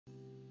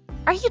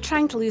Are you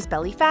trying to lose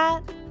belly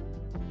fat?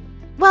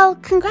 Well,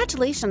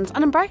 congratulations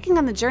on embarking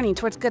on the journey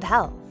towards good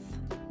health.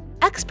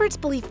 Experts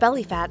believe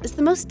belly fat is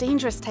the most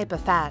dangerous type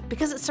of fat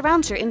because it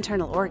surrounds your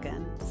internal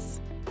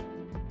organs.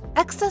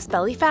 Excess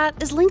belly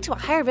fat is linked to a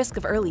higher risk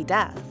of early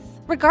death,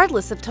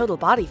 regardless of total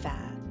body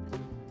fat.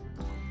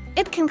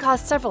 It can cause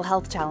several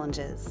health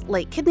challenges,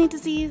 like kidney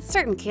disease,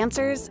 certain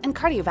cancers, and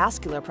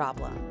cardiovascular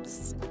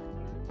problems.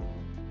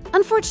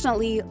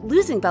 Unfortunately,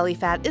 losing belly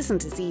fat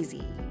isn't as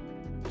easy.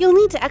 You'll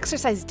need to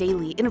exercise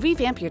daily and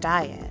revamp your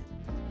diet.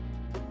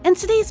 In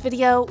today's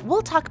video,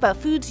 we'll talk about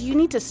foods you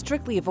need to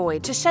strictly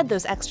avoid to shed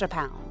those extra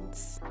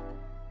pounds.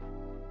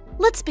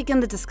 Let's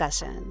begin the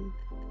discussion.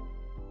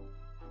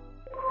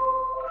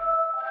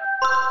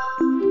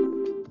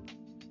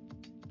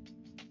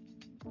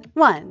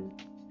 One,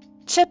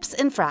 chips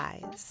and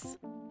fries.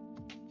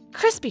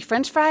 Crispy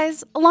French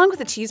fries, along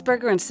with a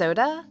cheeseburger and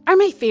soda, are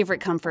my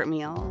favorite comfort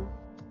meal.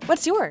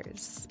 What's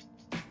yours?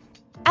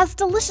 As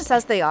delicious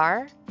as they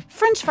are,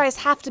 French fries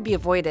have to be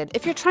avoided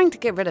if you're trying to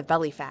get rid of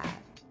belly fat.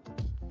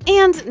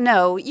 And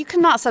no, you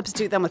cannot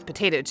substitute them with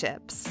potato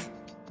chips.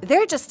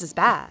 They're just as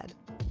bad.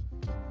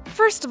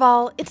 First of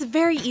all, it's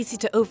very easy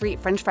to overeat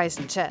French fries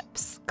and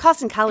chips,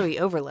 causing calorie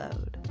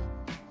overload.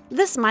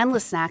 This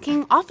mindless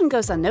snacking often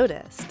goes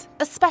unnoticed,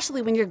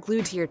 especially when you're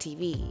glued to your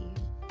TV.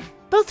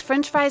 Both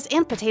French fries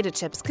and potato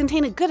chips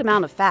contain a good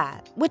amount of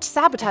fat, which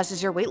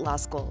sabotages your weight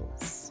loss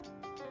goals.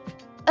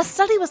 A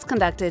study was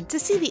conducted to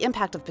see the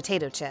impact of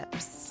potato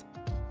chips.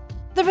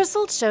 The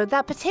results showed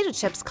that potato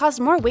chips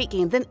caused more weight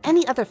gain than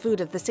any other food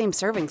of the same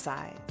serving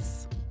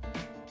size.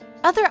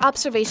 Other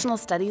observational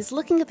studies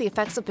looking at the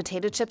effects of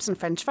potato chips and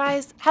French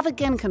fries have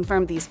again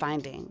confirmed these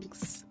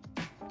findings.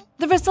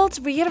 The results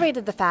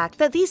reiterated the fact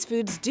that these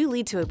foods do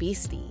lead to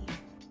obesity.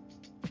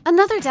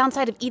 Another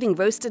downside of eating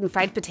roasted and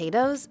fried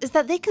potatoes is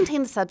that they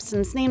contain a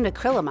substance named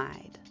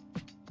acrylamide.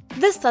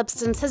 This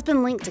substance has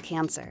been linked to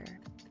cancer.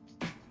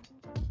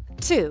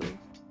 2.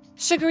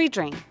 Sugary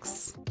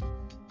drinks.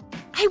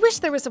 I wish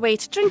there was a way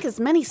to drink as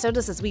many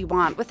sodas as we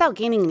want without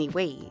gaining any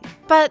weight,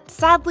 but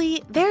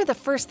sadly, they're the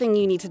first thing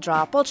you need to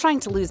drop while trying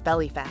to lose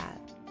belly fat.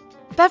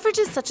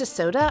 Beverages such as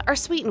soda are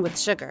sweetened with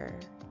sugar.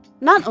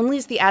 Not only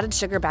is the added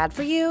sugar bad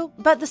for you,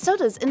 but the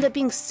sodas end up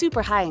being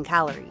super high in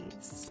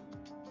calories.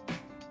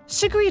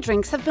 Sugary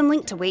drinks have been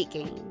linked to weight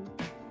gain.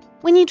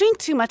 When you drink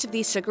too much of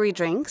these sugary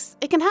drinks,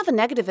 it can have a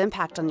negative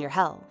impact on your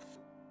health.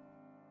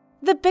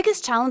 The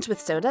biggest challenge with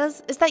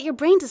sodas is that your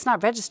brain does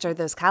not register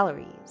those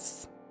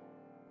calories.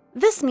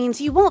 This means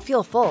you won't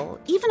feel full,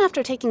 even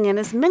after taking in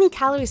as many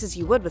calories as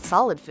you would with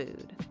solid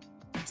food.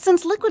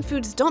 Since liquid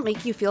foods don't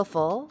make you feel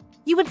full,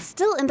 you would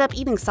still end up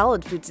eating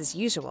solid foods as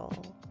usual.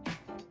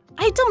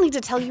 I don't need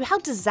to tell you how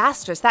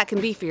disastrous that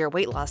can be for your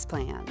weight loss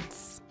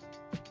plans.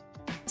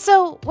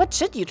 So, what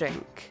should you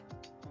drink?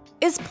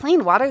 Is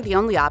plain water the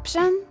only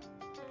option?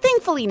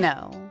 Thankfully,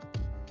 no.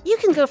 You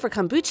can go for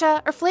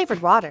kombucha or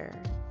flavored water.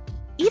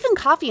 Even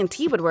coffee and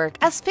tea would work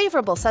as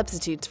favorable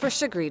substitutes for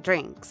sugary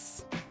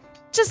drinks.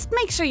 Just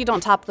make sure you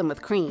don't top them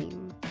with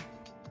cream.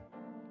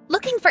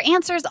 Looking for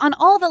answers on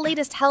all the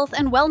latest health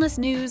and wellness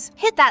news?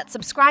 Hit that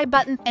subscribe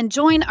button and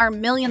join our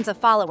millions of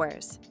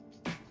followers.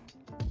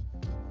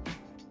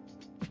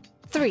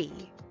 3.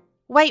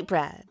 White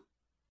bread.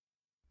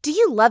 Do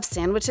you love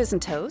sandwiches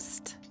and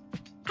toast?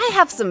 I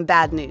have some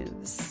bad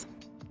news.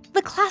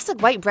 The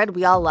classic white bread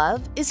we all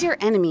love is your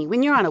enemy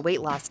when you're on a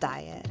weight loss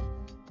diet.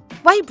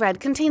 White bread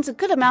contains a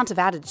good amount of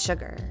added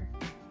sugar.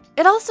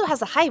 It also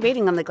has a high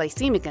rating on the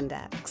glycemic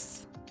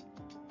index.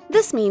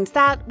 This means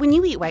that when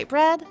you eat white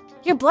bread,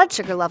 your blood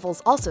sugar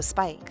levels also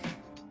spike.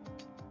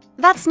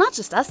 That's not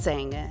just us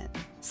saying it.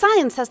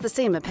 Science has the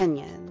same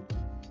opinion.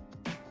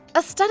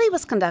 A study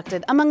was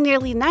conducted among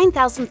nearly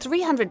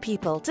 9,300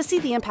 people to see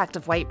the impact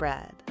of white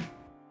bread.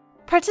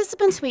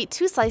 Participants who ate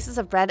 2 slices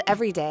of bread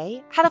every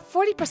day had a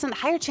 40%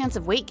 higher chance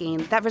of weight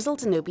gain that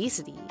resulted in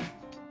obesity.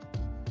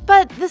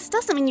 But this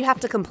doesn't mean you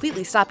have to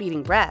completely stop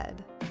eating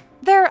bread.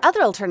 There are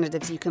other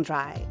alternatives you can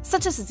try,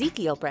 such as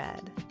Ezekiel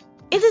bread.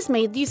 It is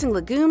made using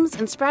legumes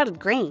and sprouted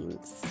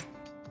grains.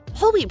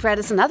 Whole wheat bread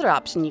is another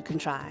option you can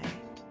try.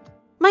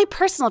 My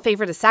personal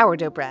favorite is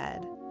sourdough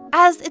bread,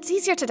 as it's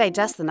easier to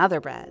digest than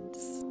other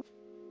breads.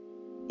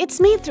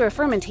 It's made through a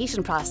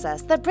fermentation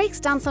process that breaks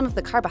down some of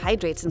the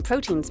carbohydrates and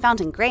proteins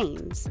found in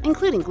grains,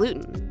 including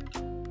gluten.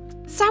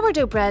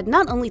 Sourdough bread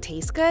not only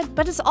tastes good,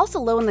 but is also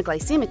low in the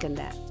glycemic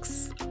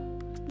index.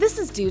 This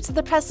is due to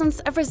the presence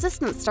of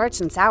resistant starch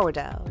in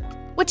sourdough,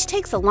 which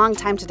takes a long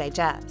time to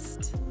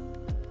digest.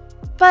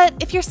 But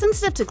if you're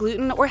sensitive to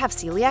gluten or have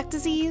celiac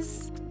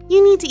disease,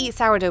 you need to eat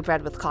sourdough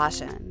bread with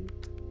caution.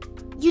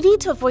 You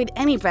need to avoid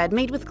any bread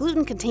made with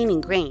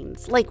gluten-containing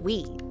grains, like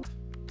wheat.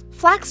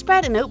 Flax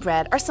bread and oat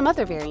bread are some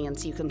other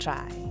variants you can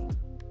try.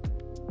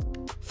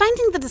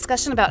 Finding the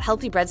discussion about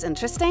healthy breads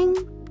interesting?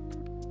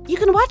 You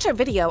can watch our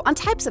video on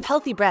types of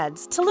healthy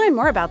breads to learn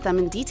more about them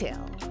in detail.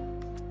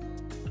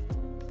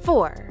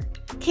 4.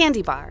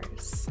 Candy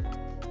bars.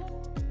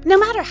 No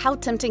matter how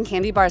tempting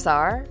candy bars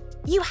are,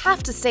 you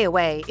have to stay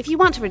away if you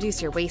want to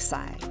reduce your waist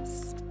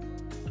size.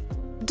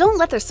 Don't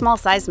let their small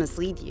size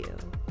mislead you.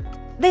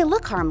 They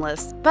look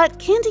harmless, but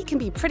candy can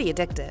be pretty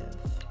addictive.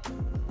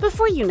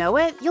 Before you know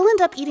it, you'll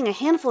end up eating a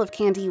handful of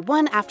candy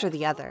one after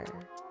the other.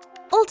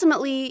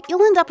 Ultimately,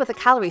 you'll end up with a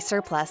calorie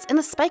surplus and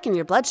a spike in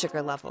your blood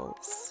sugar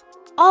levels,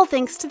 all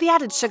thanks to the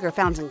added sugar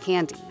found in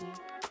candy.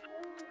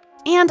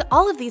 And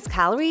all of these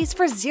calories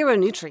for 0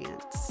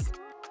 nutrients.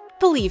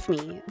 Believe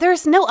me, there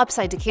is no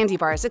upside to candy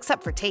bars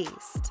except for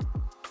taste.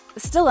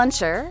 Still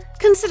unsure?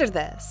 Consider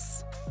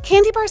this.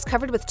 Candy bars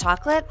covered with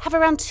chocolate have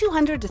around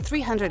 200 to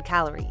 300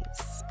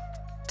 calories.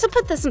 To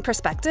put this in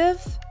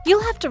perspective,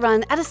 you'll have to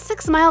run at a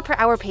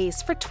 6-mile-per-hour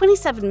pace for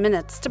 27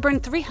 minutes to burn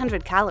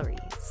 300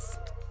 calories.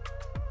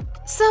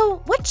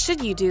 So, what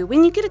should you do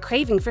when you get a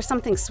craving for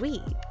something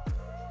sweet?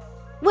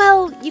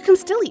 Well, you can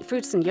still eat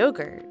fruits and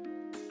yogurt.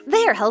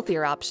 They are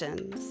healthier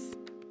options.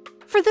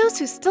 For those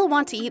who still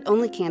want to eat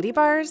only candy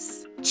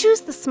bars,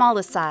 choose the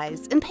smallest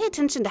size and pay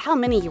attention to how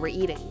many you are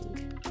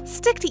eating.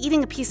 Stick to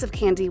eating a piece of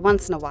candy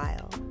once in a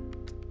while.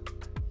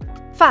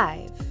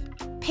 5.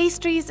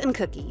 Pastries and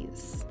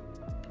cookies.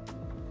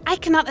 I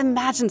cannot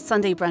imagine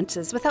Sunday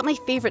brunches without my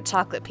favorite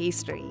chocolate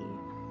pastry.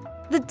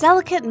 The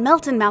delicate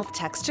melt-in-mouth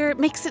texture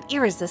makes it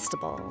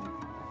irresistible.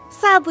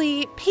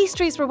 Sadly,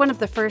 pastries were one of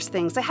the first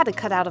things I had to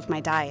cut out of my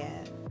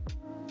diet.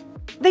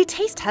 They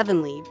taste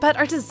heavenly, but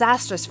are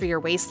disastrous for your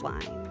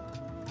waistline.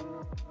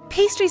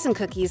 Pastries and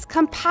cookies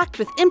come packed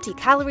with empty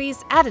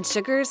calories, added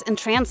sugars, and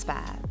trans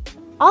fat.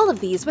 All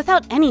of these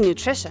without any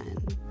nutrition.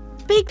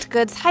 Baked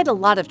goods hide a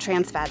lot of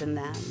trans fat in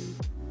them.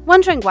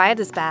 Wondering why it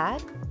is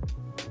bad?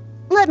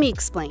 Let me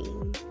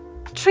explain.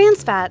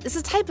 Trans fat is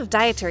a type of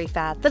dietary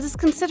fat that is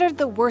considered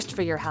the worst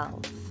for your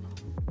health.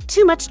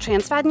 Too much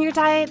trans fat in your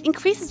diet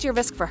increases your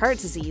risk for heart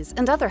disease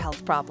and other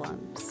health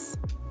problems.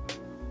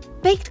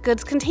 Baked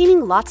goods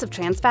containing lots of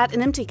trans fat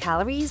and empty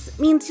calories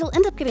means you'll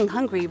end up getting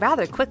hungry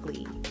rather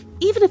quickly,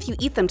 even if you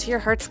eat them to your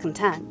heart's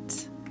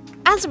content.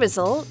 As a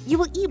result, you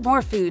will eat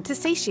more food to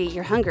satiate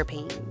your hunger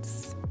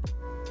pains.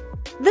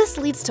 This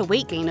leads to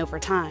weight gain over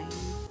time.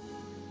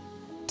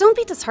 Don't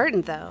be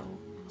disheartened though.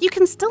 You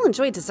can still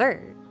enjoy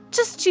dessert.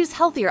 Just choose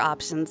healthier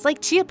options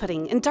like chia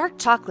pudding and dark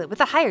chocolate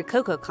with a higher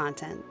cocoa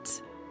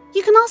content.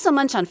 You can also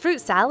munch on fruit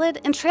salad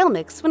and trail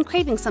mix when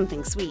craving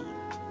something sweet.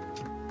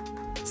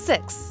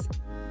 6.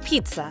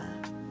 Pizza.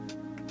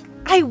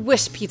 I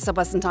wish pizza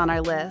wasn't on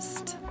our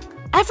list.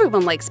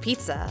 Everyone likes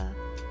pizza.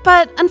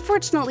 But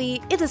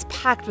unfortunately, it is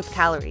packed with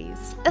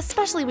calories,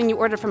 especially when you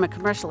order from a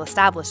commercial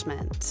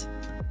establishment.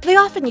 They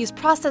often use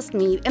processed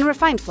meat and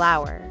refined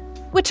flour,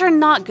 which are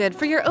not good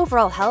for your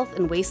overall health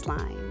and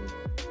waistline.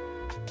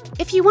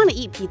 If you want to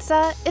eat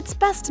pizza, it's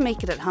best to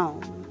make it at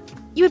home.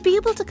 You would be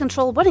able to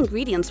control what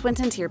ingredients went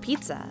into your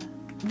pizza.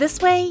 This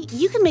way,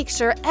 you can make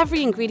sure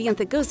every ingredient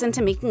that goes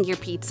into making your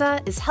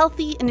pizza is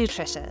healthy and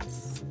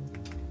nutritious.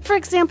 For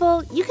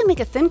example, you can make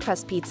a thin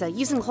crust pizza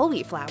using whole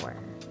wheat flour.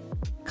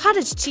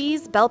 Cottage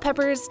cheese, bell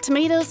peppers,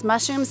 tomatoes,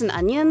 mushrooms, and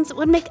onions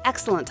would make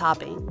excellent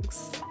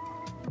toppings.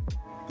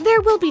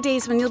 There will be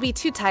days when you'll be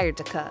too tired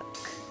to cook.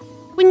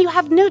 When you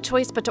have no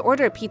choice but to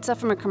order a pizza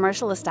from a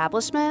commercial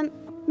establishment,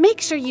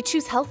 make sure you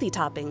choose healthy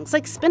toppings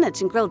like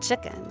spinach and grilled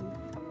chicken.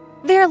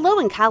 They are low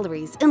in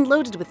calories and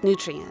loaded with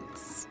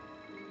nutrients.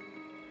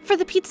 For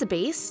the pizza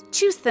base,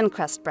 choose thin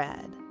crust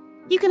bread.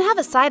 You can have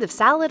a side of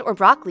salad or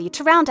broccoli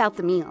to round out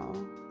the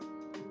meal.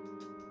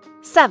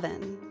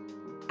 7.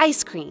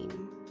 Ice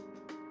cream.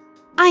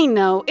 I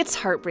know, it's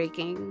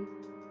heartbreaking.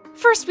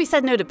 First we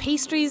said no to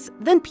pastries,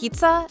 then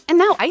pizza, and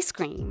now ice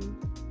cream.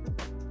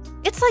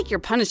 It's like you're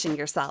punishing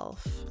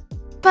yourself.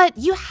 But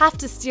you have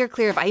to steer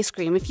clear of ice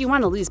cream if you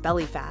want to lose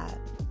belly fat.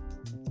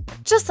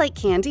 Just like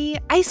candy,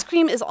 ice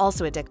cream is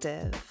also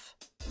addictive.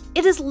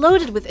 It is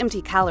loaded with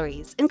empty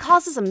calories and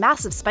causes a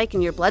massive spike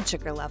in your blood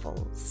sugar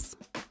levels.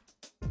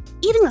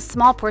 Eating a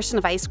small portion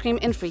of ice cream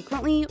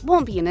infrequently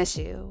won't be an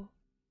issue.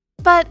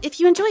 But if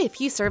you enjoy a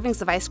few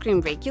servings of ice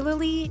cream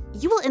regularly,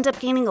 you will end up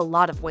gaining a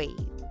lot of weight.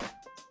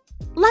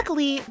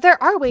 Luckily,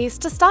 there are ways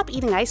to stop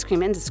eating ice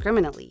cream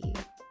indiscriminately.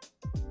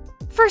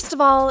 First of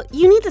all,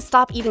 you need to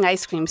stop eating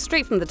ice cream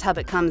straight from the tub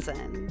it comes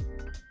in.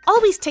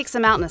 Always take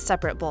some out in a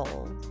separate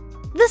bowl.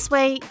 This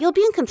way, you'll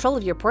be in control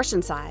of your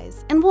portion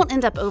size and won't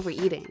end up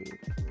overeating.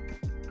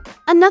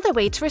 Another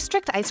way to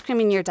restrict ice cream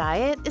in your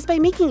diet is by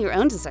making your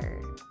own dessert.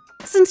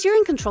 Since you're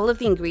in control of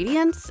the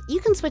ingredients, you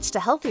can switch to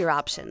healthier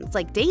options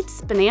like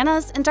dates,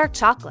 bananas, and dark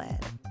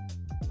chocolate.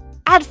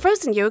 Add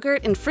frozen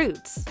yogurt and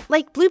fruits,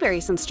 like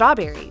blueberries and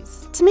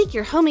strawberries, to make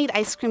your homemade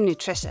ice cream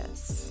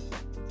nutritious.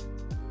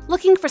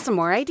 Looking for some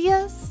more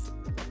ideas?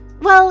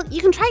 Well,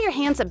 you can try your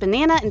hands at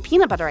banana and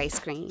peanut butter ice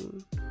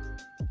cream.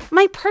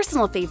 My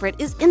personal favorite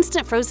is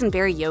instant frozen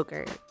berry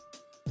yogurt.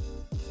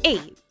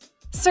 8.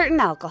 Certain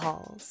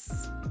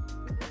alcohols.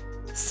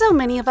 So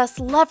many of us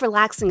love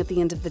relaxing at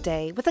the end of the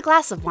day with a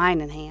glass of wine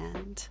in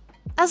hand.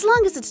 As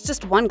long as it's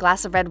just one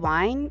glass of red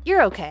wine,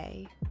 you're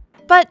okay.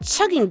 But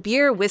chugging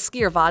beer,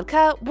 whiskey, or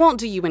vodka won't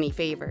do you any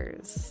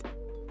favors.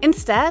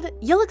 Instead,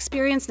 you'll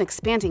experience an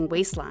expanding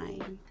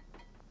waistline.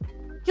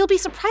 You'll be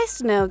surprised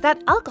to know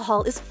that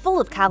alcohol is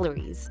full of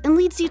calories and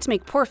leads you to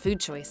make poor food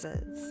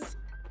choices.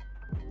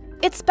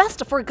 It's best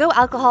to forego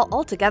alcohol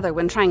altogether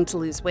when trying to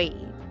lose weight.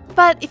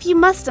 But if you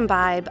must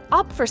imbibe,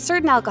 opt for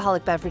certain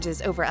alcoholic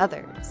beverages over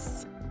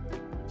others.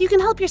 You can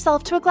help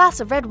yourself to a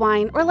glass of red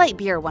wine or light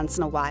beer once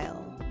in a while.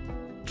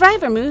 Dry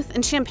vermouth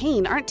and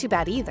champagne aren't too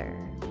bad either.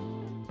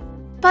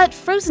 But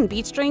frozen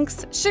beach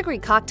drinks, sugary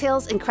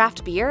cocktails, and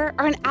craft beer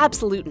are an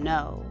absolute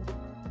no.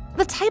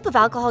 The type of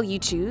alcohol you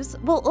choose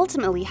will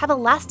ultimately have a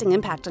lasting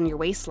impact on your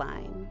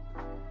waistline.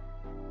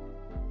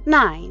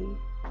 9.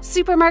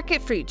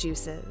 Supermarket fruit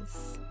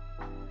juices.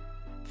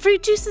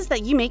 Fruit juices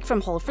that you make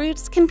from whole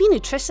fruits can be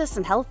nutritious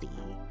and healthy,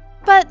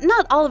 but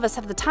not all of us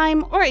have the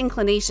time or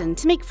inclination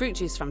to make fruit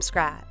juice from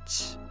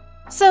scratch.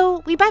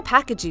 So we buy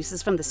packaged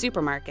juices from the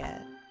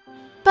supermarket.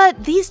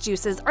 But these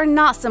juices are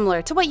not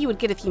similar to what you would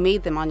get if you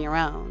made them on your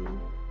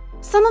own.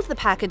 Some of the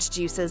packaged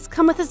juices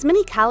come with as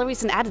many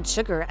calories and added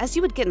sugar as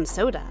you would get in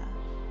soda.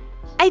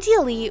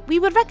 Ideally, we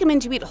would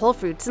recommend you eat whole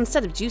fruits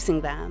instead of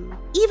juicing them,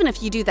 even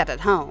if you do that at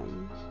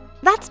home.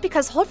 That's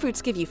because whole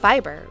fruits give you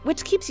fiber,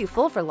 which keeps you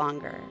full for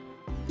longer.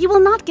 You will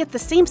not get the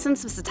same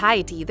sense of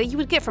satiety that you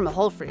would get from a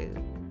whole fruit.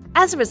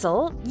 As a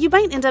result, you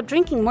might end up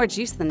drinking more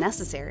juice than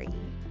necessary.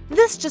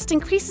 This just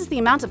increases the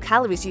amount of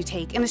calories you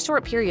take in a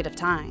short period of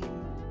time.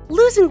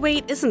 Losing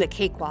weight isn't a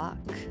cakewalk,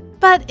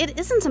 but it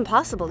isn't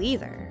impossible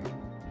either.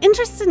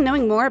 Interested in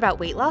knowing more about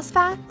weight loss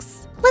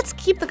facts? Let's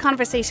keep the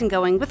conversation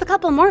going with a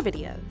couple more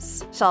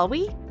videos, shall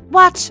we?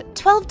 Watch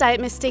 12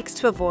 diet mistakes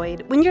to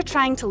avoid when you're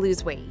trying to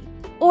lose weight,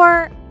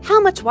 or how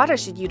much water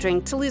should you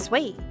drink to lose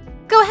weight?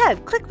 Go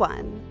ahead, click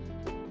one.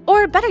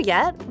 Or better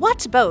yet,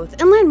 watch both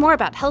and learn more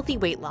about healthy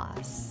weight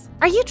loss.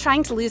 Are you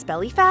trying to lose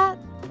belly fat?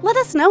 Let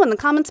us know in the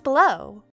comments below.